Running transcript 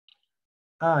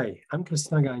Hi, I'm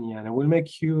Gagné, and I will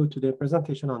make you today a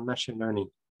presentation on machine learning.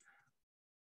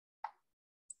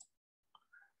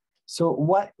 So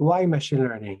why machine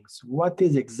learning? So what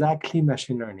is exactly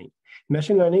machine learning?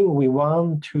 Machine learning, we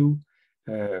want to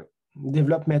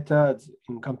develop methods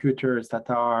in computers that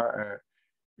are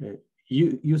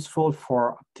useful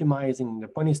for optimizing. The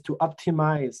point is to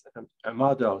optimize a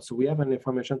model. So we have an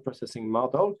information processing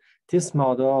model. This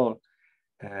model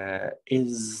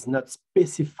is not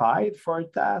specified for a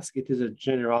task. It is a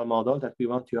general model that we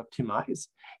want to optimize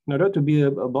in order to be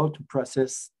able to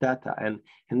process data.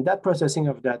 And that processing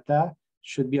of data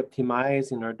should be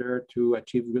optimized in order to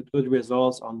achieve good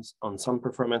results on some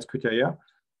performance criteria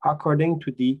according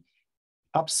to the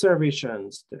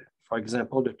observations. For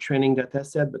example, the training data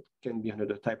set, but can be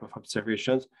another type of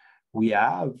observations we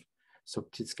have. So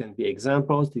this can be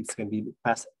examples, this can be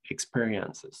past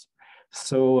experiences.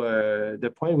 So the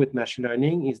point with machine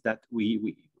learning is that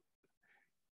we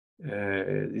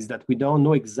don't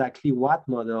know exactly what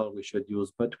model we should use,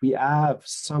 but we have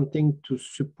something to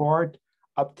support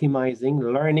optimizing,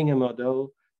 learning a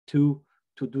model to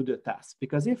do the task.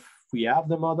 Because if we have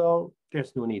the model,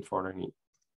 there's no need for learning.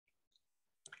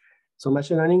 So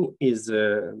machine learning is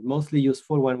mostly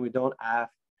useful when we don't have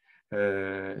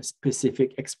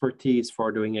specific expertise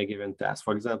for doing a given task.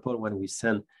 For example, when we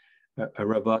send a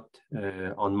robot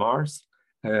on Mars,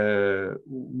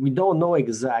 we don't know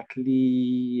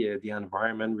exactly the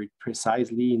environment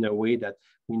precisely in a way that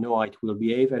we know how it will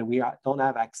behave, and we don't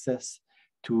have access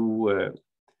to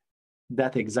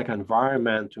that exact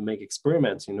environment to make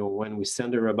experiments. You know, when we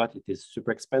send a robot, it is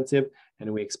super expensive,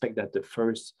 and we expect that the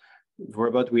first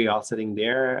robot we are sitting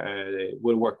there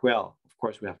will work well. Of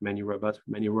course, we have many rovers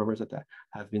that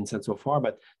have been sent so far,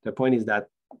 but the point is that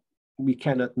we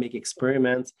cannot make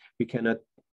experiments. We cannot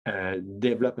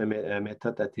develop a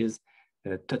method that is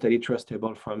totally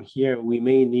trustable from here. We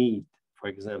may need, for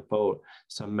example,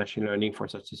 some machine learning for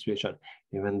such situation,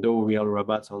 even though real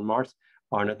robots on Mars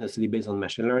are not necessarily based on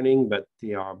machine learning, but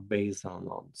they are based on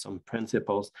some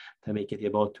principles that make it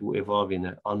able to evolve in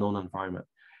an unknown environment.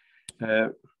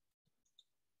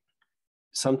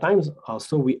 Sometimes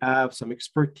also we have some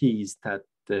expertise that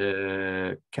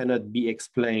cannot be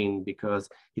explained because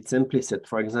it's implicit.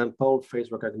 For example,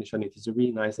 face recognition, it is a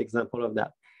really nice example of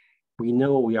that. We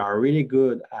know we are really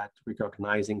good at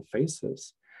recognizing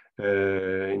faces.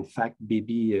 In fact,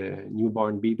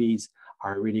 newborn babies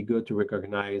are really good to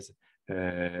recognize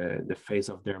the face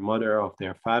of their mother, of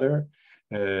their father.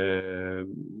 And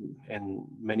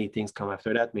many things come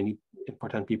after that. Many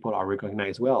important people are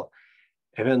recognized well,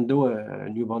 even though a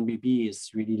newborn baby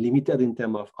is really limited in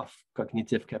terms of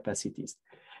cognitive capacities.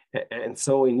 And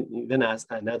so even as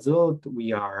an adult,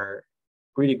 we are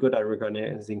really good at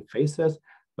recognizing faces,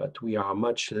 but we are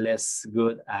much less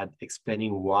good at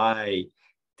explaining why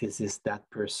this is that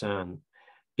person,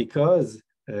 because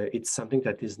it's something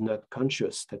that is not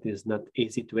conscious, that is not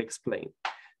easy to explain.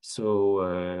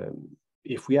 So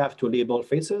if we have to label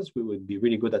faces, we would be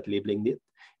really good at labeling it.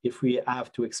 If we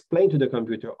have to explain to the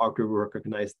computer how to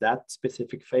recognize that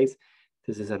specific face,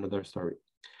 this is another story.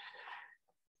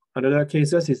 Another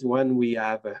cases is when we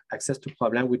have access to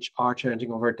problems which are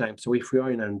changing over time. So if we are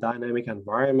in a dynamic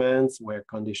environment where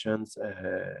conditions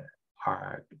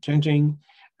are changing,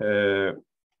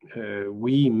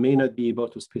 we may not be able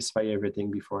to specify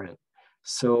everything beforehand.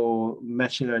 So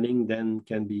machine learning then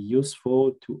can be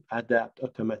useful to adapt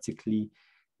automatically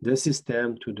the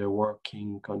system to the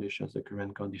working conditions, the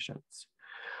current conditions.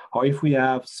 Or if we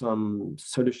have some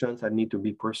solutions that need to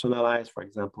be personalized, for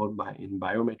example, in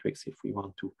biometrics, if we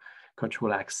want to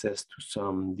control access to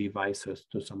some devices,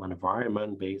 to some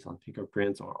environment based on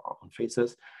fingerprints or on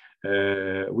faces,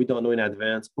 we don't know in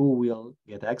advance who will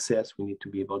get access. We need to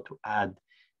be able to add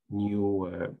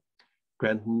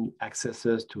grant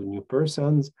accesses to new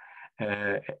persons.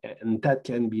 And that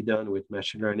can be done with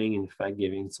machine learning. In fact,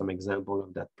 giving some example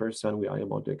of that person, we are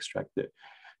able to extract the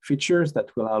features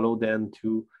that will allow them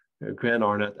to grant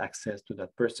or not access to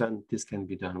that person. This can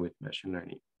be done with machine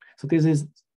learning. So this is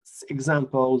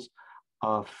examples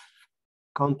of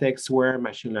contexts where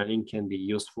machine learning can be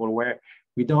useful, where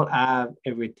we don't have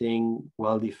everything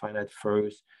well defined at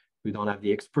first. We don't have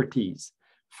the expertise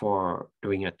for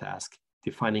doing a task,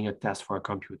 defining a task for a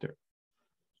computer.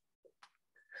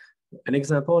 An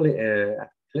example,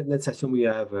 let's assume we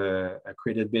have a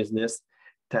credit business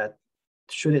that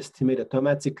should estimate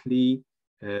automatically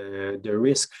the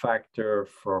risk factor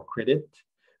for credit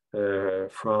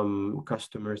from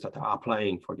customers that are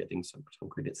applying for getting some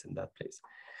credits in that place.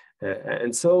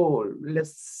 And so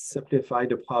let's simplify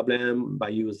the problem by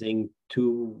using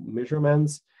two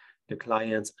measurements. the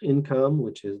client's income,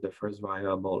 which is the first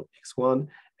variable x1,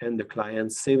 and the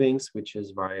client's savings, which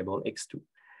is variable x2.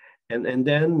 And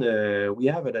then we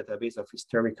have a database of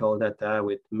historical data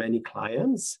with many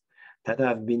clients that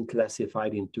have been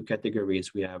classified in two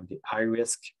categories. We have the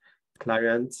high-risk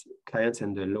clients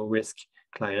and the low-risk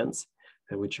clients,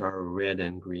 which are red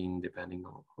and green depending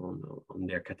on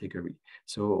their category.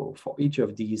 So for each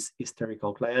of these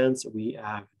historical clients, we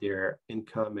have their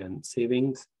income and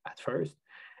savings at first,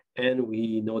 and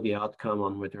we know the outcome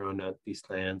on whether or not these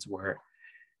clients were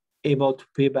able to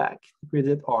pay back the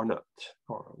credit or not,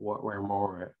 or were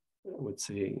more, I would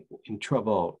say, in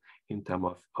trouble in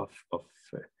terms of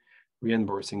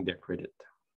reimbursing their credit.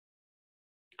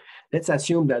 Let's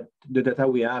assume that the data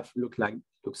we have looks like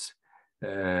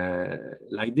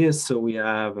this. So we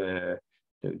have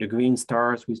the green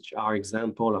stars, which are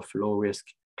example of low risk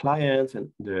clients,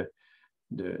 and the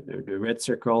red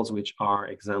circles, which are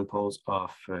examples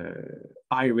of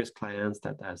high risk clients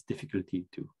that has difficulty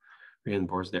to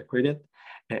reimburse their credit.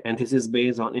 And this is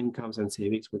based on incomes and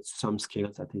savings with some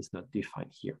scales that is not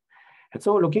defined here. And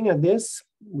so looking at this,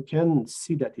 we can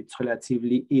see that it's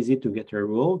relatively easy to get a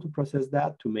rule to process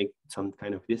that, to make some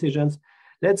kind of decisions.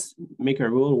 Let's make a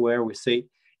rule where we say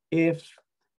if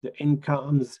the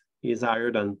incomes is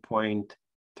higher than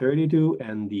 0.32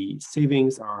 and the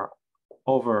savings are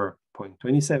over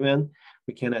 0.27,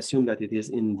 we can assume that it is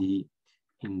in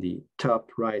the top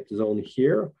right zone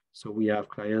here. So we have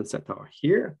clients that are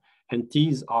here, and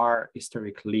these are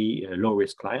historically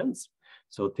low-risk clients.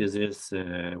 So this is,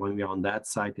 when we are on that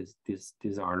side,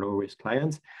 these are low-risk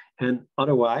clients. And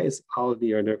otherwise, all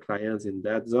the other clients in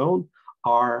that zone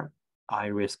are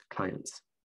high-risk clients.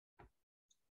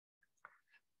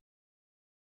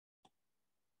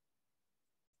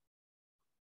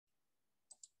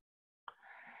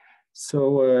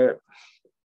 So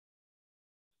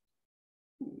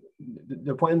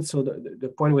the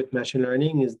point with machine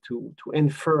learning is to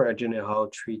infer a general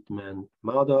treatment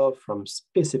model from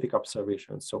specific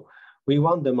observations. So we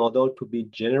want the model to be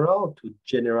general, to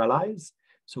generalize.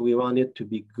 So we want it to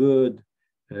be good,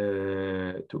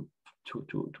 to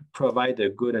provide a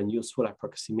good and useful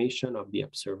approximation of the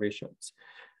observations.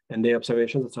 And the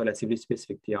observations are relatively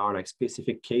specific. They are like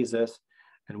specific cases,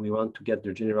 and we want to get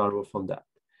the general rule from that.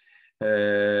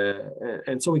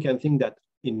 And so we can think that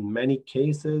in many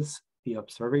cases, the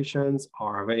observations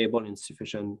are available in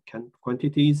sufficient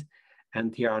quantities,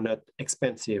 and they are not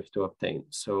expensive to obtain.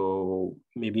 So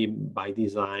maybe by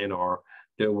design or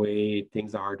the way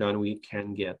things are done, we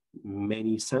can get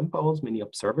many samples, many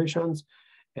observations,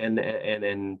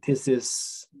 and this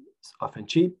is often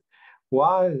cheap,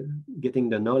 while getting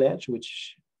the knowledge,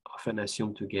 which often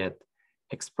assume to get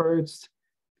experts,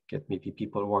 get maybe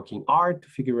people working hard to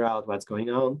figure out what's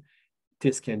going on.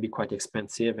 This can be quite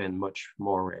expensive and much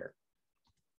more rare.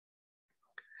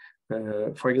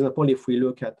 For example, if we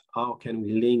look at how can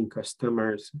we link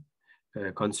consumers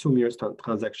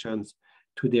transactions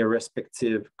to their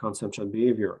respective consumption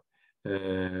behavior,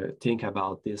 think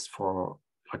about this for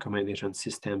recommendation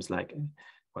systems like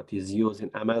what is used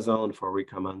in Amazon for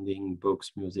recommending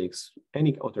books, music,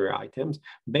 any other items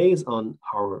based on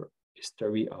our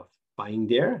history of buying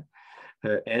there.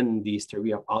 And the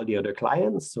history of all the other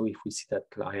clients. So if we see that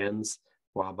clients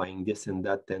who are buying this and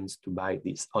that tends to buy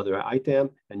this other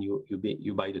item, and you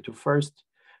buy the two first,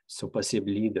 so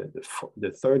possibly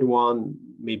the third one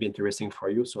may be interesting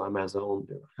for you. So Amazon,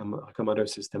 the recommender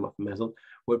system of Amazon,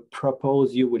 will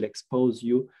expose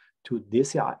you to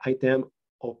this item,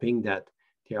 hoping that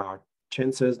there are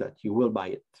chances that you will buy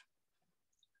it.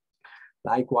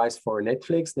 Likewise, for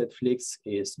Netflix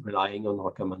is relying on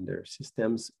recommender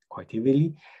systems quite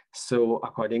heavily. So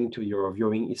according to your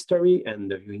viewing history and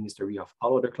the viewing history of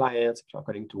all other clients,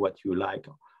 according to what you like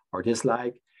or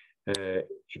dislike,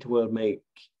 it will make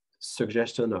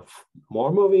suggestion of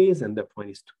more movies. And the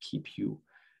point is to keep you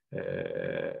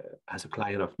as a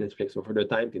client of Netflix over the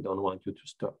time. They don't want you to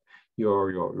stop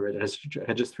your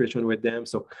registration with them.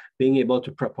 So being able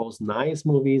to propose nice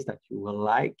movies that you will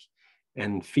like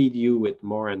and feed you with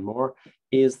more and more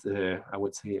is, I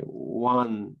would say,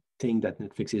 one thing that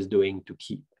Netflix is doing to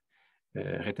keep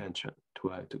retention,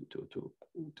 to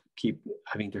keep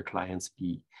having their clients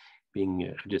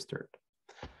being registered.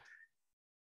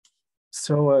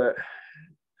 So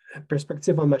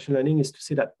perspective on machine learning is to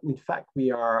see that, in fact,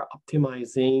 we are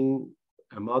optimizing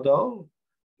a model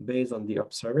based on the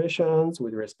observations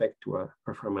with respect to a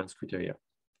performance criteria.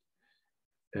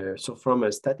 So from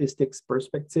a statistics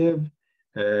perspective,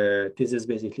 this is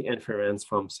basically inference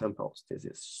from samples. This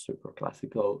is super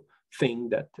classical thing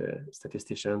that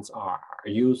statisticians are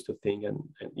used to think and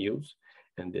use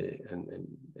and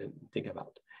think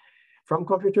about. From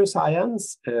computer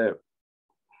science,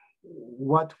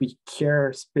 what we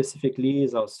care specifically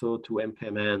is also to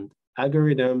implement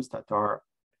algorithms that are,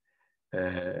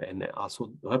 and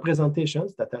also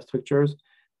representations, data structures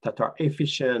that are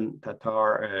efficient, that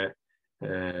are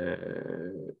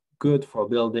good for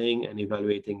building and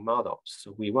evaluating models.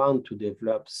 So we want to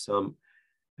develop some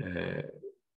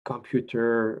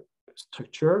computer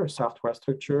structure, software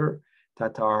structure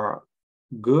that are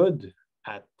good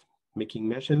at making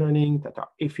machine learning, that are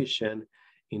efficient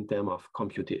in terms of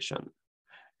computation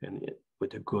and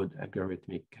with a good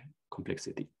algorithmic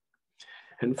complexity.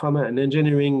 And from an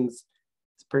engineering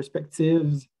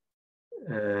perspective,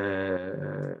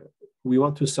 we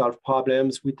want to solve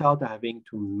problems without having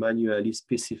to manually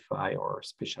specify or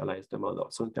specialize the model.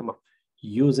 So in terms of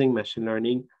using machine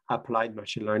learning, applied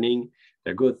machine learning,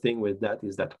 the good thing with that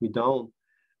is that we don't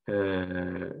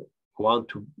want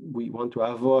to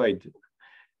avoid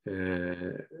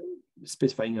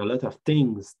specifying a lot of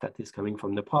things that is coming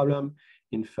from the problem.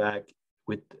 In fact,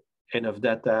 with enough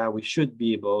data, we should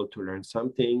be able to learn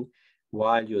something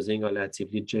while using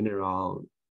relatively general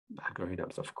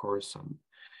algorithms. Of course,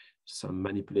 some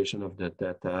manipulation of the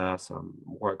data, some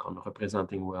work on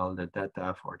representing well the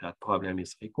data for that problem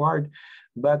is required.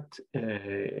 But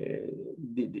the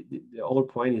whole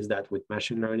point is that with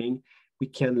machine learning, we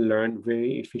can learn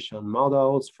very efficient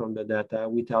models from the data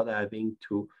without having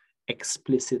to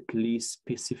explicitly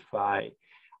specify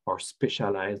or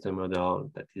specialize the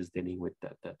model that is dealing with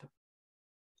that data.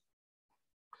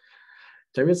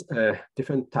 There is a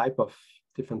different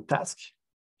task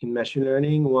in machine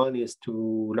learning. One is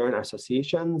to learn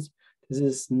associations. This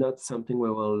is not something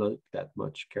we will look that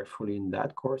much carefully in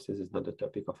that course. This is not the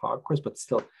topic of our course, but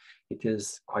still it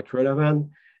is quite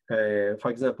relevant. For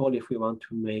example, if we want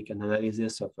to make an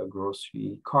analysis of a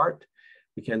grocery cart,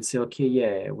 we can say, okay,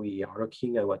 yeah, we are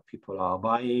looking at what people are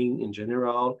buying in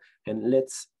general, and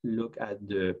let's look at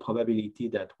the probability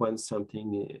that when some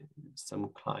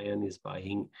client is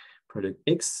buying product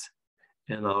X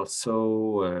and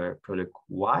also product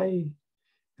Y.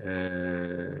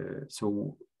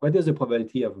 So what is the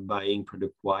probability of buying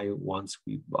product Y once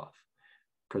we bought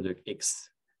product X?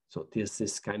 So this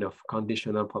is kind of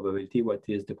conditional probability. What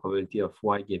is the probability of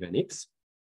Y given X?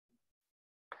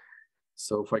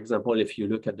 So for example, if you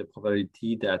look at the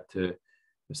probability that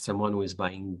someone who is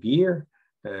buying beer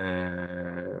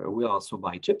will also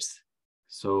buy chips.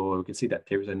 So we can see that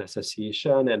there is an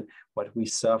association, and what we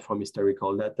saw from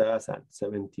historical data is that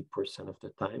 70% of the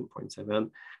time,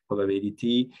 0.7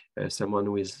 probability, someone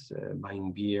who is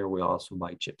buying beer will also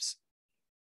buy chips,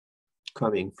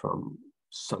 coming from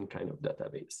some kind of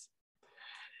database.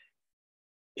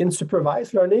 In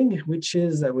supervised learning, which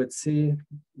is, I would say,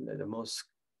 the most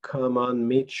common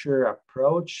mature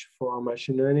approach for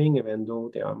machine learning, even though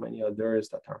there are many others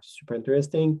that are super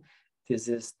interesting, this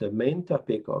is the main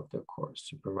topic of the course,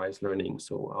 supervised learning.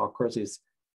 So our course is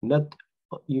not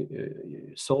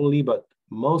solely, but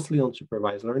mostly on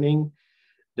supervised learning.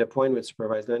 The point with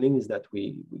supervised learning is that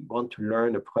we want to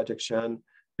learn a projection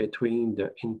between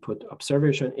the input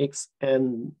observation X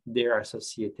and their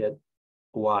associated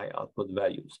Y output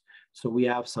values. So we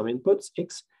have some inputs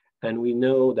X, and we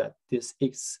know that this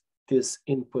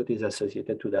input is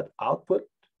associated to that output.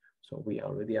 So we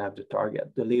already have the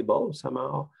target, the label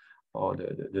somehow, or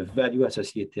the value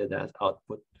associated as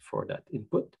output for that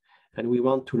input. And we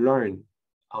want to learn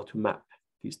how to map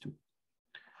these two.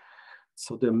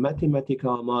 So the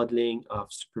mathematical modeling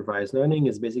of supervised learning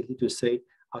is basically to say,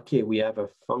 okay, we have a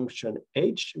function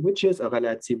h, which is a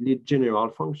relatively general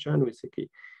function. We say, okay,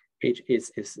 h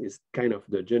is kind of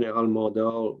the general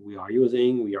model we are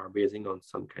using. We are basing on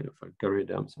some kind of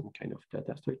algorithm, some kind of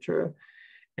data structure.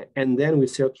 And then we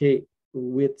say, okay,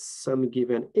 with some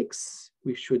given x,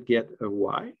 we should get a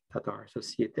y that are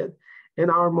associated.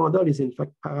 And our model is in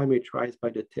fact parameterized by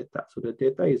the theta. So the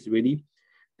theta is really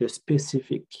the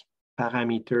specific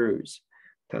parameters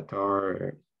that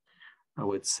are, I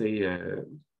would say,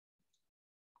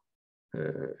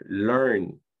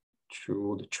 learned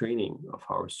through the training of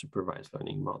our supervised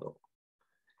learning model.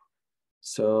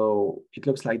 So it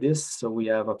looks like this. So we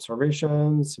have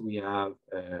observations, we have,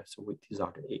 these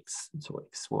are the x, so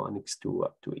x1, x2,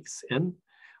 up to xn.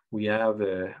 We have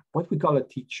what we call a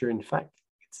teacher. In fact,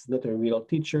 it's not a real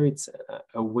teacher, it's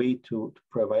a way to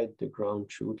provide the ground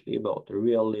truth label, the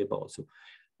real label. So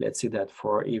let's say that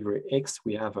for every x,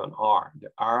 we have an R.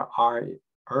 The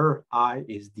Ri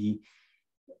is the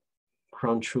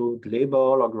ground truth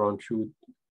label or ground truth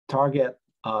target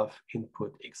of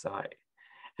input xi.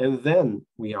 And then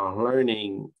we are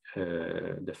learning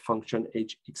the function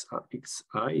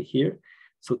hxi here.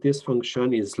 So this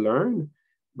function is learned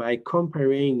by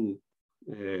comparing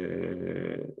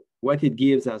what it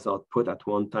gives as output at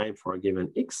one time for a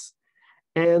given X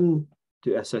and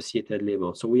the associated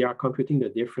label. So we are computing the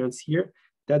difference here.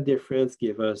 That difference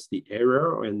gives us the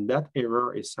error, and that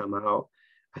error is somehow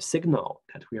a signal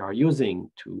that we are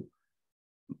using to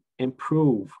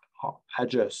improve or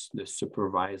adjust the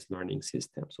supervised learning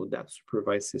system. So that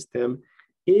supervised system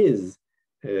is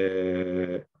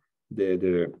the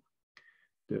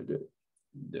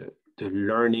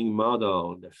learning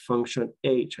model, the function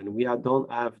H, and we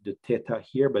don't have the theta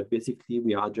here, but basically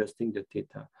we are adjusting the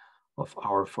theta of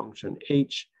our function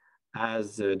H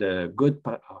as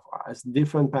as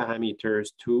different parameters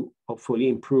to hopefully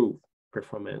improve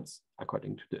performance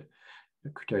according to the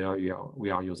criteria we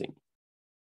are using.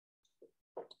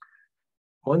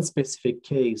 One specific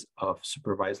case of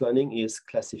supervised learning is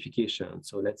classification.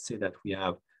 So let's say that we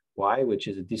have Y, which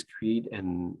is a discrete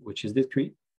and which is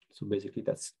discrete. So basically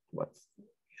that's what's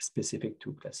specific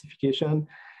to classification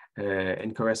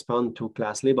and correspond to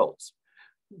class labels.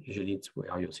 Usually we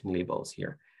are using labels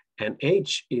here. And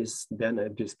H is then a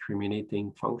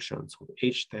discriminating function. So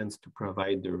H tends to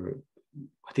provide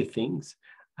what it thinks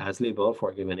as label for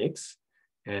a given X.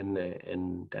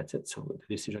 And that's it. So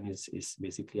the decision is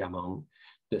basically among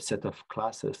the set of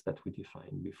classes that we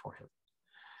defined beforehand.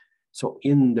 So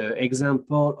in the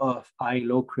example of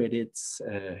high-low credits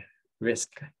risk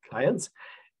clients,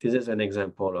 this is an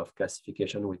example of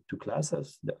classification with two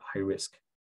classes, the high-risk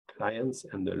clients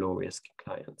and the low-risk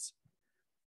clients.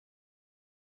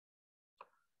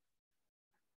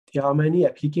 There are many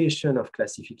applications of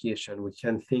classification. We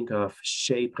can think of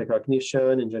shape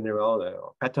recognition in general,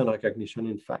 or pattern recognition,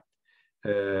 in fact.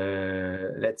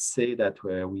 Let's say that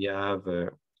we have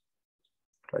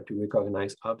try to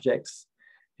recognize objects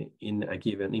in a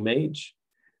given image.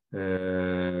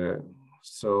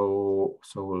 So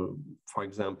for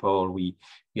example, we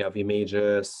have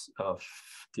images of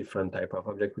different type of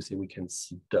objects. We say we can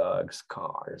see dogs,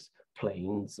 cars,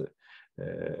 planes,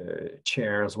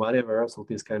 chairs, whatever. So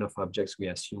these kind of objects we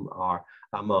assume are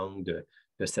among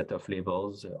the set of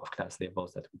labels, of class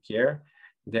labels that we care.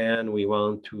 Then we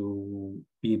want to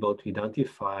be able to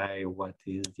identify what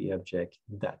is the object,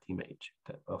 that image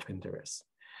of interest.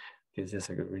 This is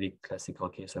a really classical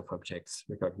case of objects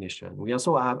recognition. We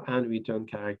also have handwritten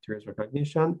characters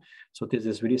recognition. So this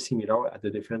is really similar at the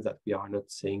difference that we are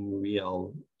not seeing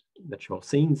real natural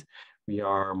scenes. We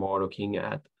are more looking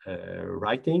at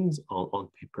writings on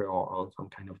paper or on some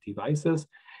kind of devices.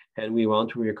 And we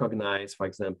want to recognize, for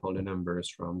example, the numbers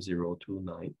from 0 to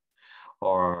 9,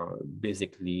 or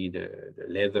basically the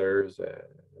letters,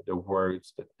 the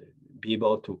words, that be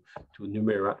able to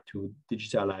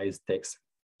digitalize text,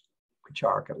 which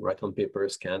are right on paper,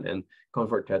 scan, and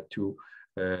convert that to,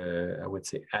 I would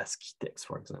say, ASCII text,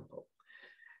 for example.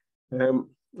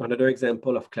 Another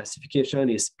example of classification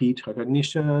is speech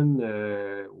recognition,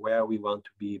 where we want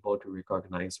to be able to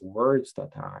recognize words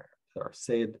that are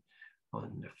said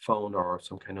on the phone or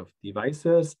some kind of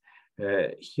devices.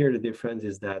 Here, the difference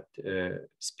is that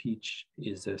speech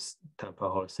is a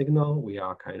temporal signal. We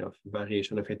are kind of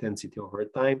variation of intensity over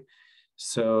time.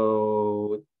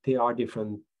 So there are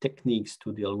different techniques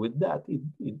to deal with that.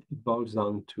 It boils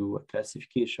down to a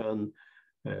classification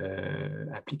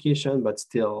application, but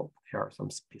still there are some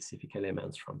specific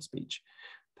elements from speech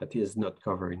that is not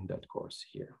covered in that course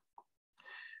here.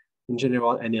 In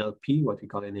general, NLP, what we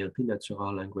call NLP,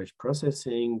 natural language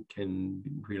processing, can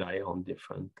rely on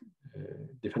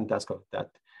different tasks of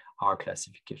that are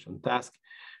classification tasks.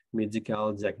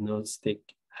 Medical diagnostic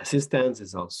assistance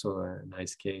is also a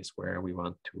nice case where we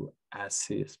want to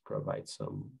provide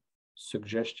some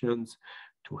suggestions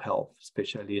to help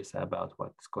specialists about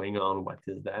what's going on, what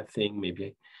is that thing,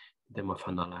 maybe them of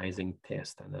analyzing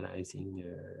analyzing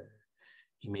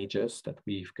images that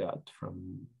we've got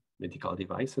from medical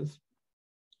devices.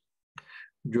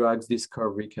 Drugs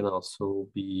discovery can also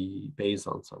be based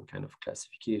on some kind of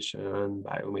classification,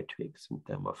 biometrics in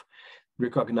terms of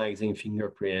recognizing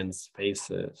fingerprints,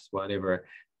 faces, whatever.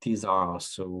 These are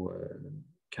also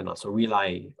can also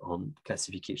rely on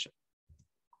classification.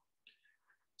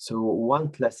 So one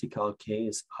classical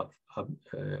case of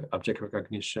object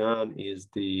recognition is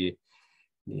the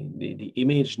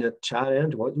ImageNet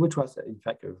challenge, which was in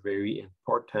fact a very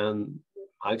important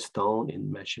milestone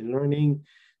in machine learning.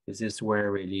 This is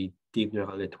where really deep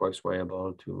neural networks were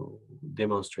able to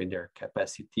demonstrate their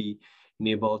capacity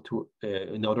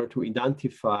in order to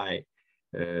identify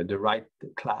the right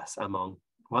class among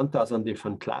 1,000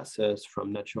 different classes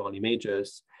from natural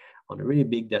images on a really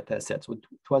big data set. So it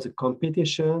was a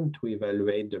competition to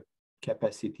evaluate the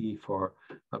capacity for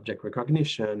object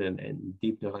recognition, and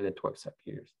deep neural networks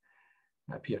appears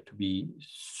appear to be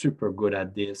super good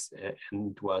at this,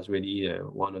 and it was really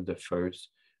one of the first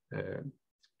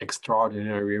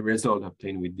extraordinary results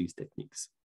obtained with these techniques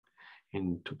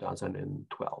in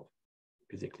 2012,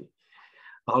 basically.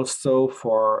 Also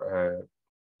for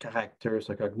characters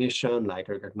recognition, like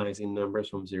recognizing numbers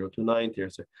from 0 to 9,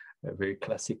 there's a very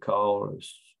classical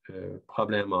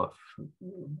problem of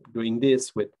doing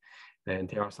this with, and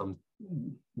there are some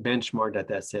benchmark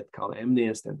data set called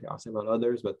MNIST, and there are several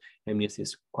others, but MNIST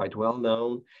is quite well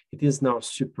known. It is now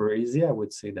super easy. I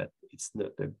would say that it's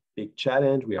not a big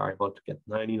challenge. We are able to get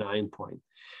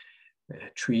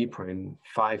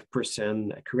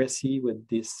 99.3.5% accuracy with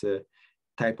this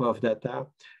type of data,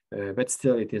 but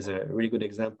still it is a really good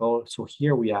example. So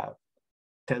here we have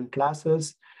 10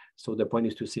 classes. So the point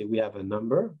is to say we have a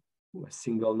number, a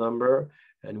single number,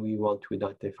 and we want to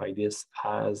identify this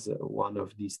as one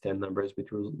of these 10 numbers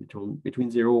between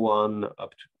 0, 1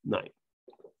 up to 9.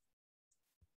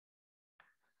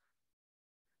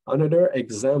 Another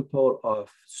example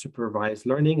of supervised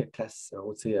learning, I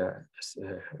would say a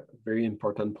very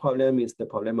important problem, is the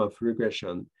problem of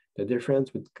regression. The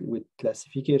difference with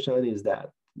classification is that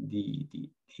the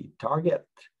target,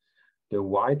 the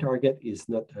Y target, is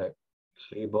not a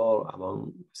label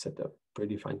among a set of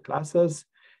predefined classes.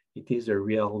 It is a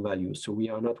real value. So we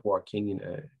are not working in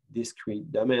a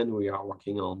discrete domain. We are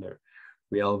working on a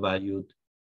real valued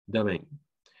domain.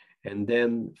 And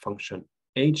then function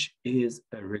H is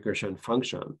a regression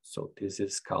function. So this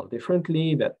is called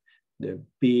differently, but the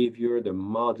behavior, the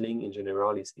modeling in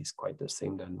general is quite the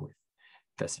same than with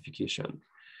classification.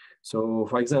 So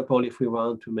for example, if we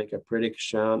want to make a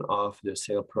prediction of the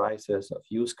sale prices of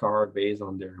used cars based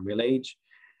on their mileage,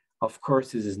 of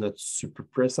course, this is not super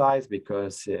precise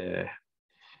because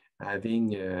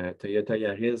having Toyota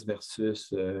Yaris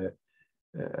versus a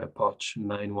Porsche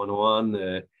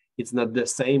 911, it's not the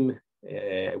same.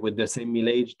 With the same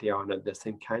mileage, they are not the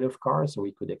same kind of car, so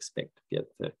we could expect to get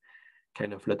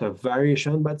kind of lot of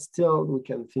variation, but still we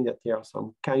can think that there are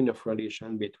some kind of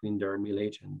relation between their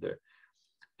mileage and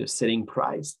the selling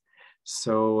price.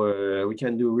 So we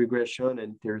can do regression,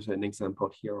 and there's an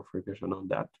example here of regression on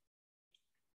that.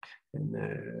 And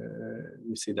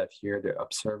we see that here the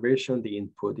observation, the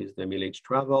input is the mileage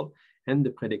travel, and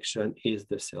the prediction is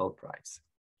the sale price.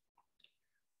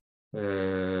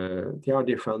 There are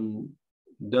different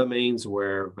domains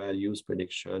where values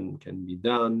prediction can be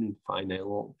done: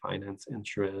 finance,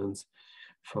 insurance,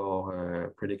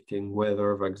 for predicting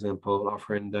weather, for example,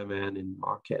 offer and demand in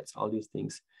markets, all these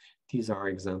things. These are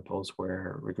examples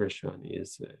where regression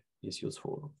is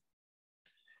useful.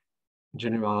 In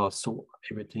general, also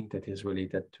everything that is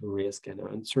related to risk and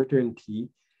uncertainty,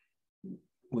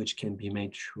 which can be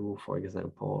made through, for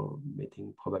example,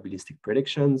 making probabilistic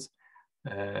predictions,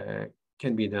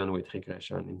 can be done with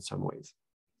regression in some ways.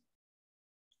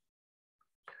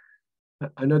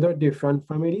 Another different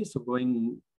family, so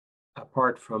going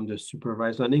apart from the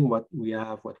supervised learning, what we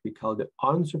call the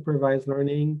unsupervised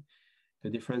learning. The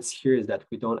difference here is that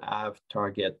we don't have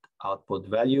target output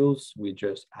values, we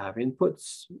just have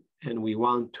inputs, and we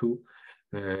want to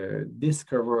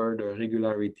discover the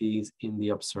regularities in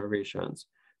the observations.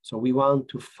 So we want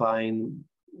to find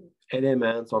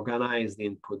elements, organize the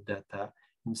input data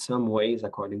in some ways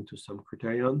according to some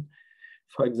criterion.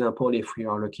 For example, if we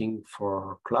are looking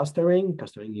for clustering,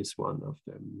 clustering is one of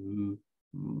the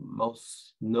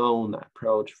most known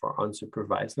approach for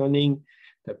unsupervised learning.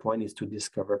 The point is to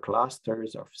discover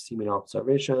clusters of similar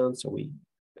observations. So we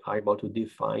are able to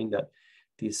define that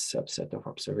this subset of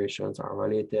observations are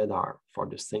related, are for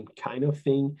the same kind of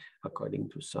thing according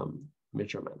to some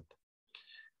measurement.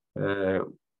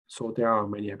 So there are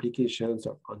many applications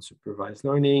of unsupervised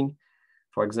learning.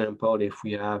 For example, if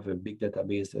we have a big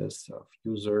databases of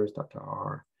users that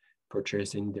are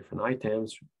purchasing different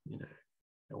items,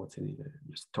 I would say in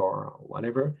the store or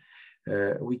whatever,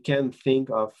 we can think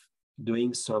of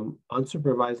doing some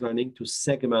unsupervised learning to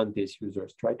segment these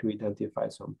users, try to identify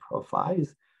some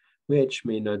profiles, which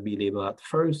may not be labeled at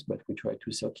first, but we try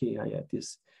to say, okay,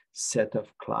 this set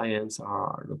of clients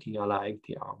are looking alike,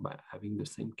 they are having the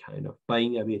same kind of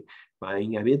buying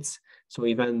habits. So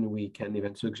we can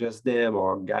even suggest them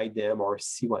or guide them or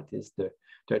see what is the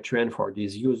trend for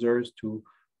these users to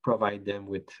provide them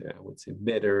with, I would say,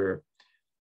 better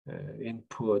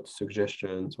input,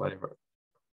 suggestions, whatever.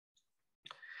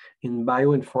 In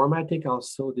bioinformatics,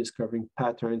 also discovering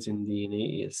patterns in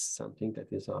DNA is something that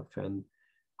is often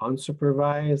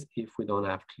unsupervised if we don't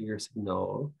have clear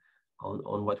signal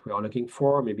on what we are looking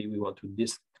for. Maybe we want to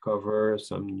discover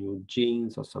some new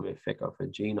genes or some effect of a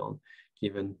gene on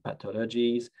given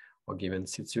pathologies or given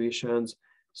situations.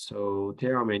 So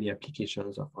there are many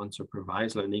applications of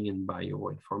unsupervised learning in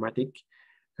bioinformatics.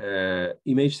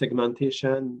 Image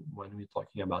segmentation, when we're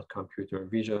talking about computer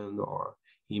vision or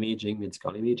imaging,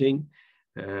 medical imaging,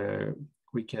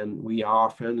 we are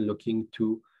often looking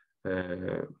to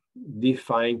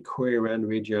define coherent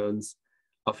regions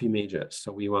of images.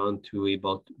 So we want to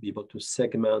be able to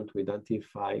segment, to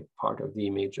identify part of the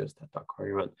images that are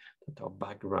coherent, that are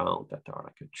background, that are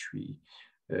like a tree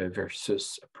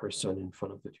versus a person in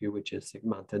front of the tree, which is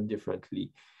segmented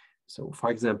differently. So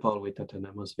for example, with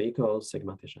autonomous vehicles,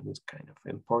 segmentation is kind of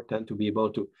important to be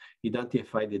able to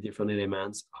identify the different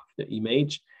elements of the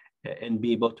image and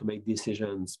be able to make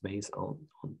decisions based on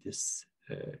this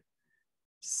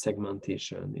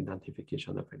segmentation,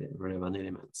 identification of relevant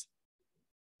elements.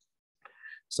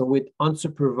 So with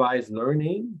unsupervised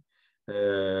learning,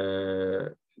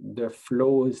 the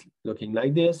flow is looking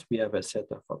like this. We have a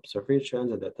set of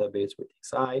observations, a database with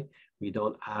XI. We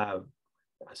don't have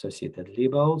associated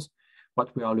labels.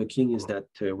 What we are looking is that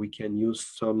we can use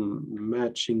some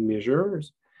matching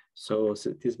measures. So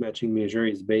this matching measure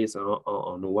is based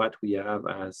on what we have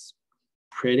as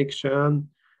prediction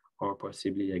or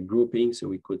possibly a grouping. So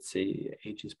we could say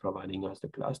H is providing us the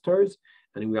clusters,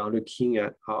 and we are looking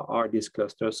at how are these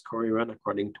clusters coherent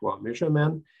according to our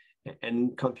measurement,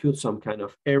 and compute some kind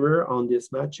of error on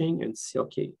this matching and see,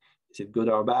 okay, is it good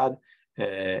or bad?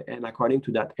 And according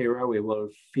to that error, we will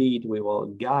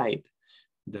guide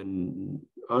the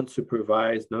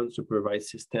unsupervised, non-supervised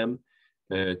system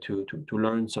to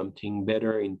learn something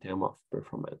better in terms of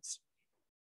performance.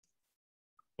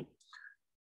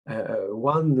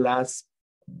 One last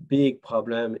big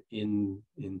problem in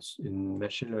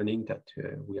machine learning that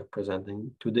we are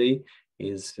presenting today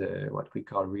is what we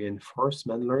call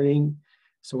reinforcement learning.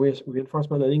 So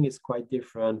reinforcement learning is quite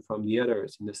different from the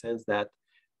others in the sense that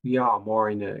we are more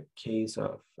in a case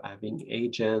of having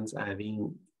agents,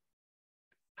 having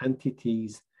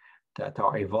entities that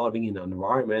are evolving in an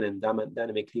environment, and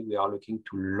dynamically we are looking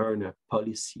to learn a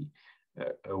policy,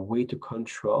 a way to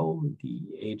control the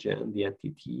agent, the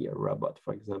entity, a robot,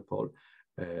 for example,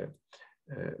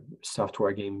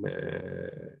 software game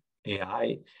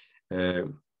AI.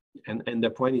 And the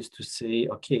point is to say,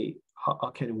 okay,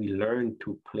 how can we learn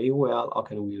to play well? How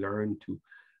can we learn to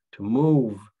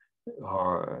move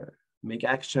or make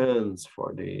actions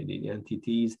for the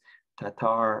entities that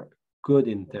are good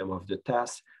in terms of the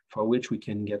task for which we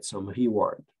can get some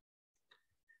reward?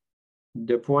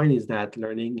 The point is that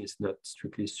learning is not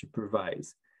strictly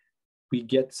supervised. We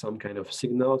get some kind of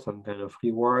signal, some kind of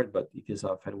reward, but it is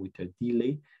often with a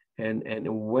delay. And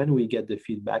when we get the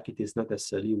feedback, it is not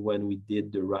necessarily when we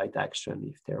did the right action.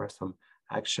 If there are some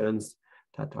actions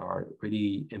that are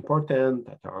really important,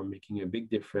 that are making a big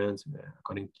difference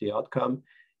according to the outcome,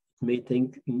 it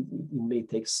may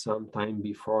take some time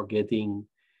before getting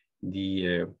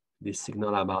the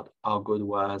signal about how good it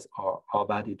was or how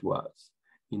bad it was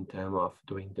in terms of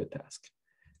doing the task.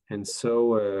 And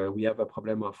so we have a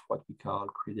problem of what we call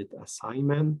credit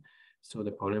assignment. So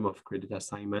the problem of credit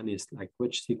assignment is like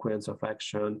which sequence of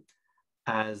action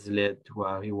has led to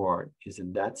a reward. Is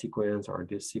it that sequence or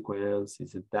this sequence?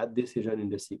 Is it that decision in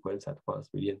the sequence that was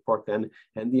really important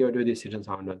and the other decisions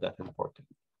are not that important?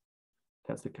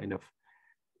 That's the kind of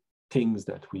things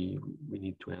that we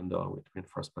need to handle with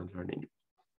reinforcement learning.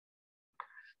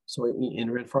 So in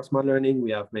reinforcement learning,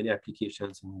 we have many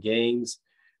applications in games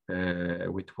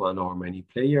with one or many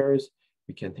players.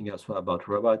 We can think also about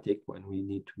robotics when we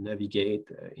need to navigate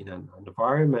in an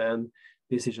environment,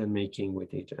 decision-making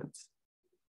with agents.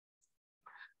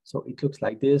 So it looks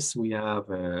like this. We have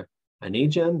an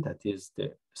agent that is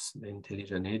the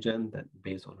intelligent agent that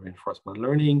based on reinforcement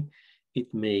learning.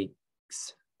 It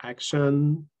makes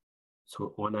action.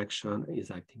 So one action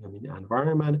is acting on the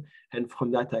environment, and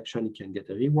from that action, it can get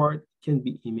a reward. It can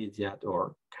be immediate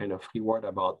or kind of reward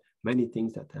about many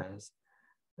things that has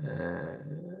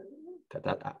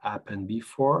that happened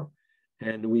before.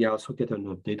 And we also get an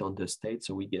update on the state.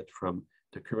 So we get from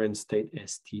the current state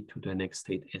ST to the next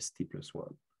state ST plus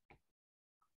 1.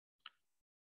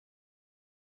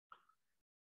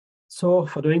 So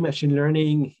for doing machine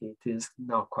learning, it is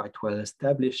now quite well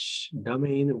established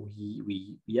domain.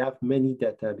 We have many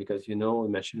data because, you know,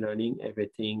 in machine learning,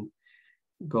 everything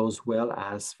goes well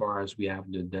as far as we have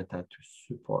the data to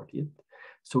support it.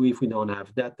 So if we don't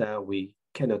have data, we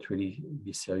cannot really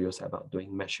be serious about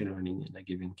doing machine learning in a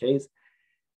given case.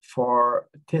 For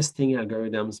testing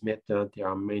algorithms method, there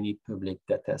are many public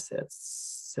data sets.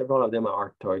 Several of them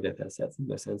are toy data sets in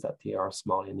the sense that they are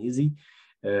small and easy.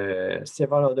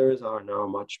 Several others are now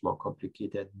much more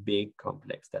complicated, big,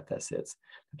 complex data sets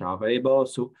that are available.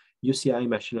 So UCI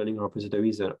machine learning repository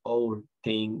is an old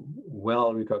thing,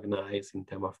 well recognized in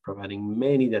terms of providing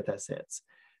many data sets,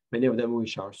 many of them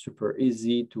which are super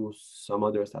easy to some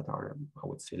others that are, I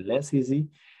would say, less easy.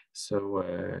 So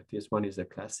this one is a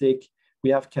classic. We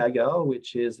have Kaggle,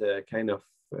 which is a kind of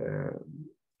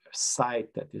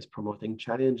site that is promoting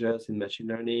challenges in machine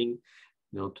learning,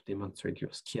 to demonstrate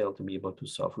your skill to be able to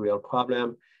solve real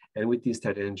problem. And with these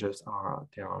challenges,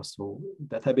 there are also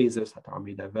databases that are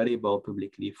made available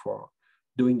publicly for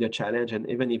doing the challenge. And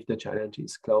even if the challenge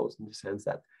is closed in the sense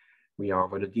that we are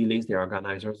over the delays, the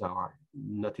organizers are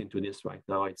not into this right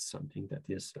now. It's something that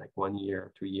is like 1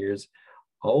 year, 2 years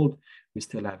old. We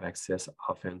still have access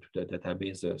often to the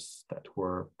databases that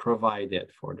were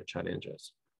provided for the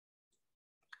challenges.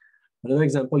 Another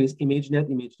example is ImageNet.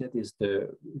 ImageNet is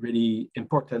the really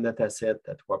important data set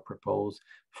that was proposed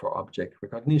for object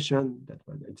recognition that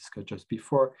I discussed just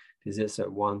before. This is a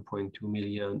 1.2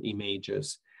 million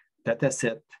images data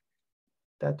set.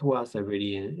 That was a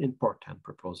really important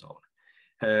proposal.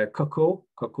 COCO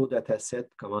dataset,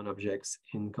 Common Objects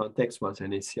in Context, was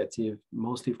an initiative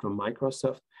mostly from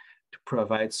Microsoft to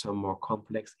provide some more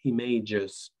complex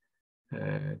images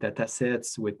data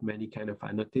sets with many kind of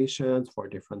annotations for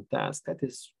different tasks. That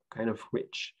is kind of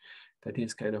rich. That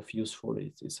is kind of useful.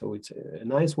 So it's a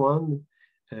nice one.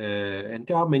 And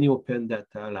there are many open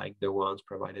data like the ones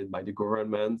provided by the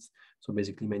governments. So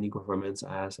basically many governments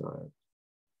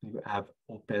have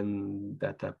open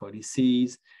data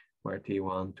policies where they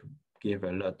want to give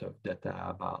a lot of data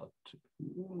about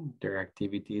their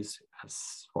activities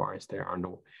as far as there are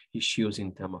no issues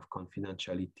in terms of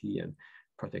confidentiality and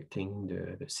protecting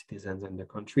the citizens and the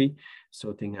country.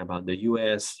 So think about the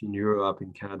US, in Europe,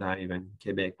 in Canada, even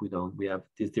Quebec, we have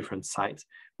these different sites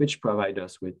which provide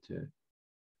us with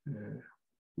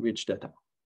rich data.